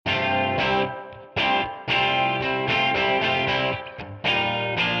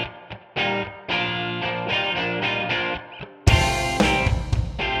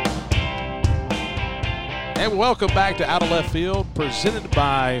And welcome back to Out of Left Field, presented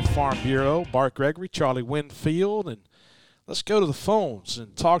by Farm Bureau. Bart Gregory, Charlie Winfield, and let's go to the phones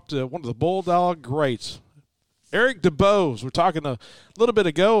and talk to one of the Bulldog greats, Eric Dubose. We're talking a little bit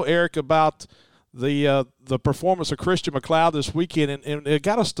ago, Eric, about the performance of Christian McLeod this weekend, and it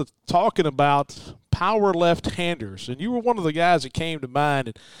got us to talking about power left-handers. And you were one of the guys that came to mind.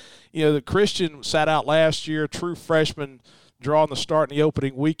 And you know, the Christian sat out last year, true freshman, drawing the start in the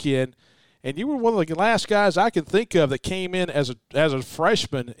opening weekend. And you were one of the last guys I can think of that came in as a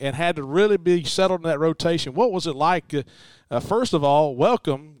freshman and had to really be settled in that rotation. What was it like? First of all,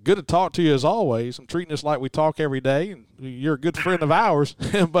 welcome. Good to talk to you as always. I'm treating this like we talk every day, and you're a good friend of ours.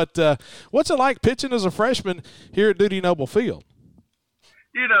 But what's it like pitching as a freshman here at Dudy Noble Field?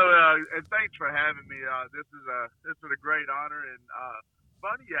 You know, and thanks for having me. This is a great honor, and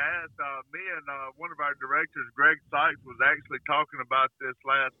funny you asked. Me and one of our directors, Greg Sykes, was actually talking about this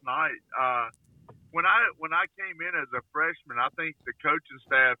last night. When I came in as a freshman, I think the coaching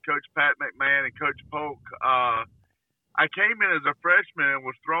staff, Coach Pat McMahon and Coach Polk, I came in as a freshman and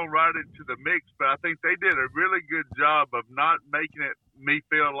was thrown right into the mix. But I think they did a really good job of not making me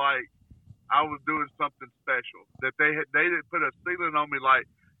feel like I was doing something special. That they didn't put a ceiling on me like,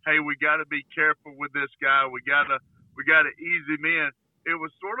 hey, we got to be careful with this guy. We got to ease him in. It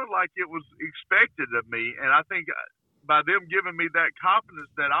was sort of like it was expected of me, and I think by them giving me that confidence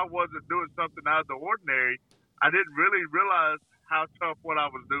that I wasn't doing something out of the ordinary, I didn't really realize how tough what I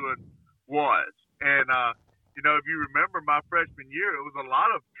was doing was. And, you know, if you remember my freshman year, it was a lot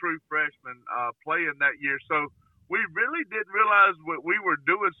of true freshmen playing that year. So we really didn't realize what we were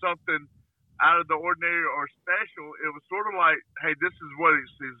doing something out of the ordinary or special. It was sort of like, hey, this is what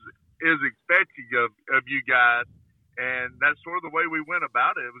is expected of you guys. And that's sort of the way we went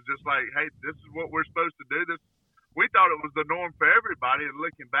about it. It was just like, hey, this is what we're supposed to do. We thought it was the norm for everybody, and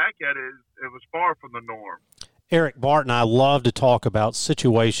looking back at it, it was far from the norm. Eric, Bart and I love to talk about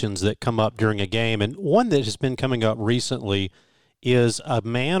situations that come up during a game, and one that has been coming up recently is a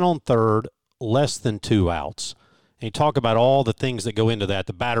man on third, less than 2 outs. And you talk about all the things that go into that.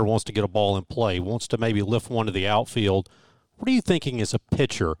 The batter wants to get a ball in play, wants to maybe lift one to the outfield. What are you thinking as a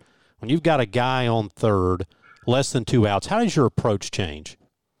pitcher when you've got a guy on third, less than 2 outs? How does your approach change?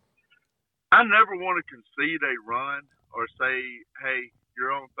 I never want to concede a run or say, hey,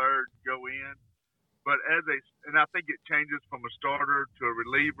 you're on third, go in. But and I think it changes from a starter to a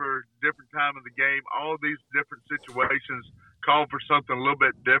reliever, different time of the game. All of these different situations call for something a little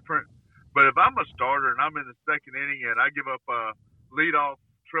bit different. But if I'm a starter and I'm in the second inning and I give up a leadoff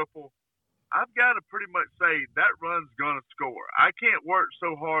triple, I've got to pretty much say that run's going to score. I can't work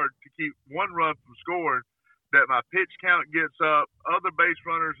so hard to keep one run from scoring that my pitch count gets up, other base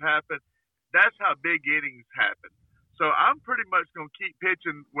runners happen. That's how big innings happen. So I'm pretty much going to keep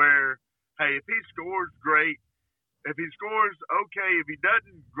pitching where, hey, if he scores, great. If he scores, okay. If he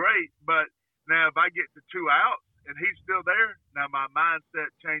doesn't, great. But now if I get to 2 outs and he's still there, now my mindset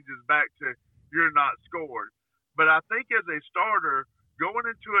changes back to you're not scored. But I think as a starter,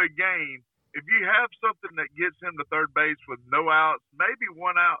 going into a game, if you have something that gets him to third base with no outs, maybe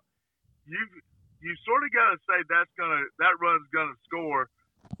 1 out, you sort of got to say that run's gonna score,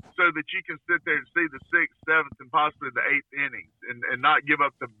 so that you can sit there and see the 6th, 7th, and possibly the 8th innings, and not give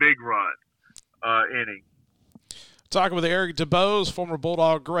up the big run inning. Talking with Eric Dubose, former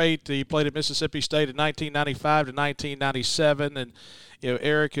Bulldog great. He played at Mississippi State in 1995 to 1997, and you know,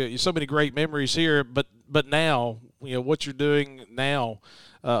 Eric, so many great memories here. But now, you know, what you're doing now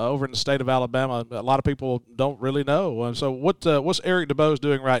over in the state of Alabama, a lot of people don't really know. So what's Eric Dubose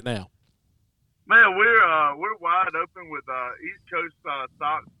doing right now? Man, we're wide open with East Coast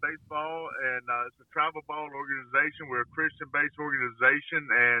Sox baseball, and it's a travel ball organization. We're a Christian-based organization,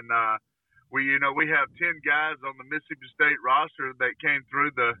 and we have 10 guys on the Mississippi State roster that came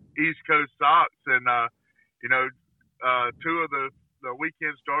through the East Coast Sox, and 2 of the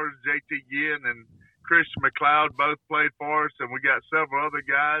weekend starters, JT Ginn and Christian McLeod, both played for us, and we got several other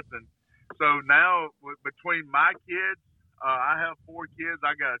guys. And so now between my kids, I have 4 kids.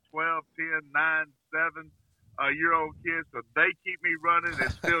 I got a 12, 10, 9, 7-year-old kids, so they keep me running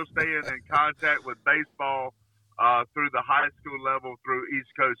and still staying in contact with baseball through the high school level through East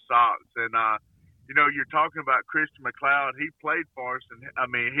Coast Sox. And, you're talking about Christian McLeod. He played for us, and, I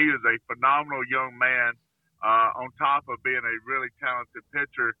mean, he is a phenomenal young man on top of being a really talented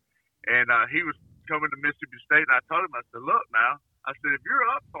pitcher. And he was coming to Mississippi State, and I told him, I said, look now, I said, if you're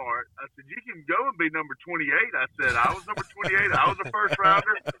up for it, I said, you can go and be number 28. I said, I was number 28. I was a first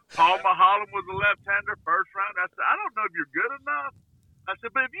rounder. Paul Mahalam was a left-hander, first rounder. I said, I don't know if you're good enough. I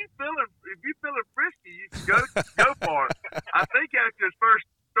said, but if you feeling frisky, you can go for it. I think after his first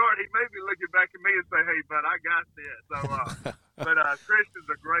start, he may be looking back at me and say, "Hey, bud, I got this." So, but Christian's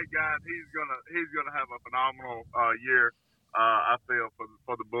a great guy, and he's gonna have a phenomenal year. I feel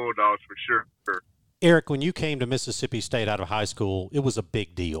for the Bulldogs for sure. Eric, when you came to Mississippi State out of high school, it was a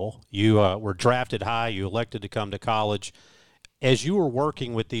big deal. You were drafted high. You elected to come to college. As you were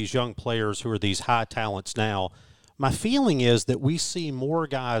working with these young players who are these high talents now, my feeling is that we see more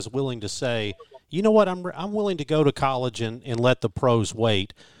guys willing to say, you know what, I'm willing to go to college and let the pros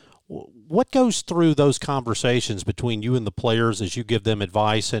wait. What goes through those conversations between you and the players as you give them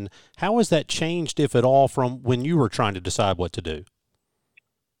advice, and how has that changed, if at all, from when you were trying to decide what to do?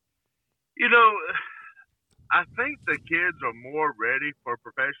 You know, I think the kids are more ready for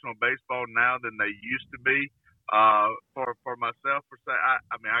professional baseball now than they used to be. For myself,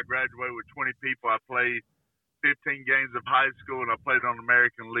 I mean, I graduated with 20 people. I played 15 games of high school, and I played on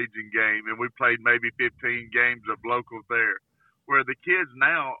American Legion game, and we played maybe 15 games of locals there. Where the kids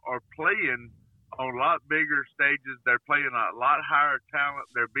now are playing on a lot bigger stages, they're playing a lot higher talent.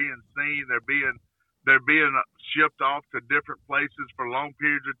 They're being seen. They're being shipped off to different places for long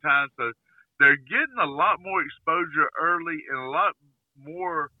periods of time. So they're getting a lot more exposure early and a lot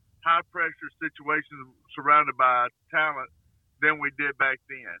more high pressure situations surrounded by talent than we did back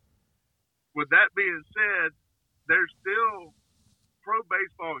then. With that being said, there's still pro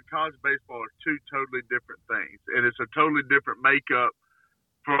baseball and college baseball are two totally different things, and it's a totally different makeup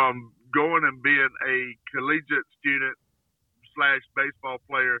from going and being a collegiate student / baseball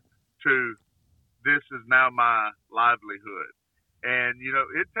player to this is now my livelihood. And, you know,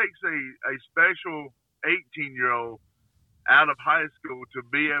 it takes a special 18-year-old out of high school to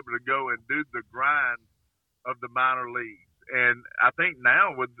be able to go and do the grind of the minor leagues. And I think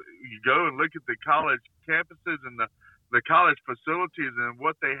now you go and look at the college campuses and the college facilities and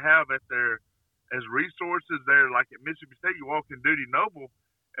what they have as resources there, like at Mississippi State, you walk in Duty Noble,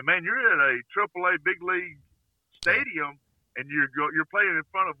 and man, you're at a AAA big league stadium, and you're playing in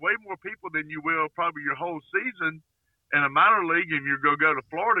front of way more people than you will probably your whole season in a minor league. And you go to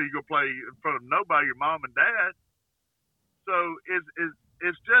Florida, you go play in front of nobody, your mom and dad. So it's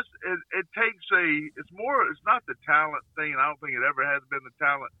not the talent thing, and I don't think it ever has been the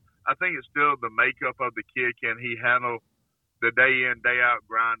talent. I think it's still the makeup of the kid. Can he handle the day in, day out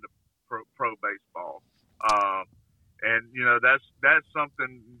grind of pro baseball? And you know, that's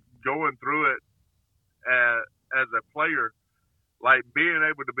something going through it as a player, like being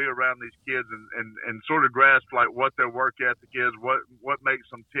able to be around these kids and sort of grasp like what their work ethic is, what makes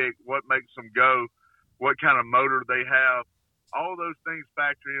them tick, what makes them go, what kind of motor they have. All those things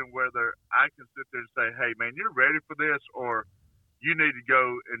factor in whether I can sit there and say, hey man, you're ready for this, or you need to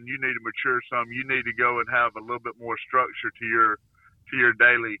go and you need to mature some. You need to go and have a little bit more structure to your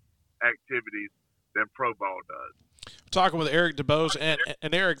daily activities than pro ball does. Talking with Eric Dubose, and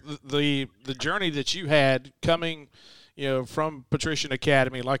Eric, the journey that you had coming, you know, from Patrician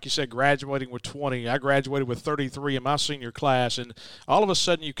Academy, like you said, graduating with 20. I graduated with 33 in my senior class, and all of a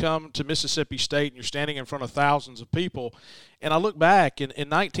sudden you come to Mississippi State and you're standing in front of thousands of people. And I look back, in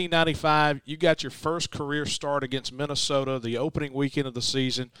 1995, you got your first career start against Minnesota, the opening weekend of the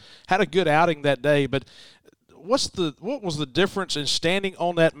season. Had a good outing that day, but what was the difference in standing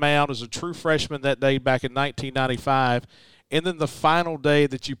on that mound as a true freshman that day back in 1995, and then the final day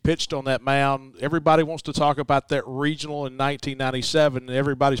that you pitched on that mound? Everybody wants to talk about that regional in 1997, and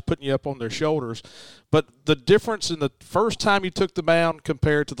everybody's putting you up on their shoulders. But the difference in the first time you took the mound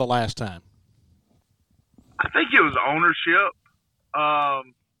compared to the last time? I think it was ownership.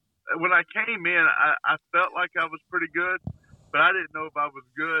 When I came in, I felt like I was pretty good, but I didn't know if I was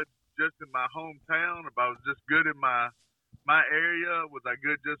good just in my hometown, if I was just good in my area. Was I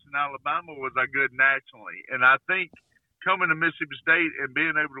good just in Alabama, or was I good nationally? And I think coming to Mississippi State and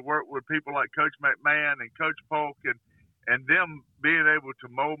being able to work with people like Coach McMahon and Coach Polk and them being able to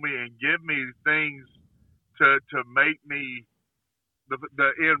mold me and give me things to make me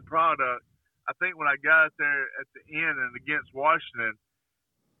the end product. I think when I got there at the end and against Washington,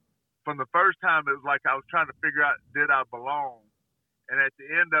 from the first time, it was like I was trying to figure out, did I belong? And at the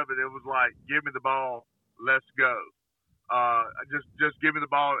end of it, it was like, give me the ball, let's go. Just give me the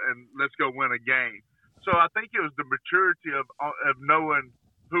ball and let's go win a game. So I think it was the maturity of knowing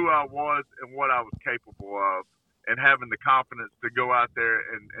who I was and what I was capable of, and having the confidence to go out there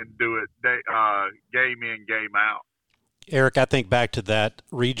and do it game in, game out. Eric, I think back to that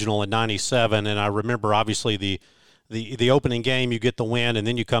regional in '97, and I remember obviously the opening game, you get the win, and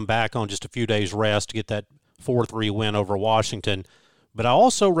then you come back on just a few days rest to get that 4-3 win over Washington. But I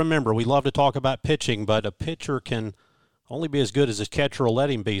also remember, we love to talk about pitching, but a pitcher can only be as good as his catcher will let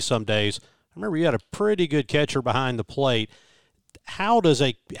him be some days. I remember you had a pretty good catcher behind the plate. how does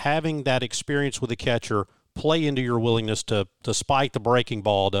having that experience with a catcher play into your willingness to spike the breaking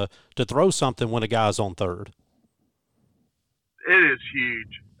ball, to throw something when a guy's on third? It is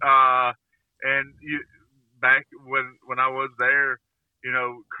huge. And back when I was there,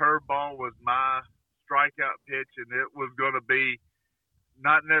 curveball was my strikeout pitch, and it was going to be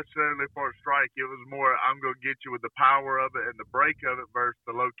not necessarily for a strike. It was more, I'm going to get you with the power of it and the break of it versus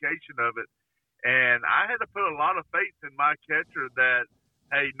the location of it. And I had to put a lot of faith in my catcher that,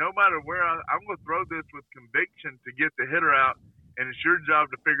 hey, no matter where I'm going to throw this with conviction to get the hitter out, and it's your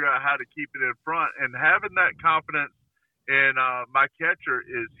job to figure out how to keep it in front. And having that confidence in my catcher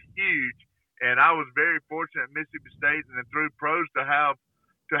is huge. And I was very fortunate at Mississippi State and then through pros to have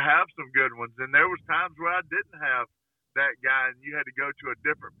some good ones. And there was times where I didn't have that guy, and you had to go to a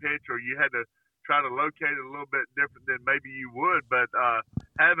different pitch, or you had to try to locate it a little bit different than maybe you would. But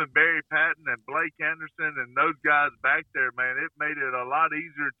having Barry Patton and Blake Anderson and those guys back there, man, it made it a lot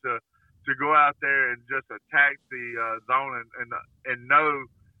easier to go out there and just attack the zone and know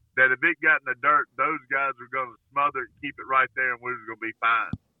that if it got in the dirt, those guys were going to smother it, keep it right there, and we was going to be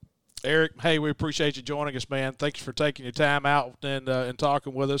fine. Eric, hey, we appreciate you joining us, man. Thanks for taking your time out and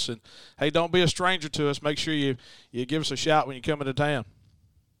talking with us. And, hey, don't be a stranger to us. Make sure you give us a shout when you come into town.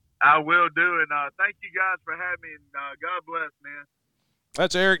 I will do. And thank you guys for having me. And God bless, man.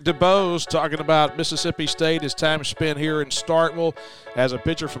 That's Eric Dubose talking about Mississippi State, his time spent here in Starkville as a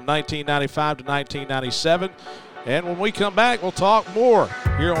pitcher from 1995 to 1997. And when we come back, we'll talk more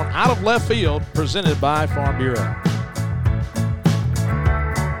here on Out of Left Field, presented by Farm Bureau.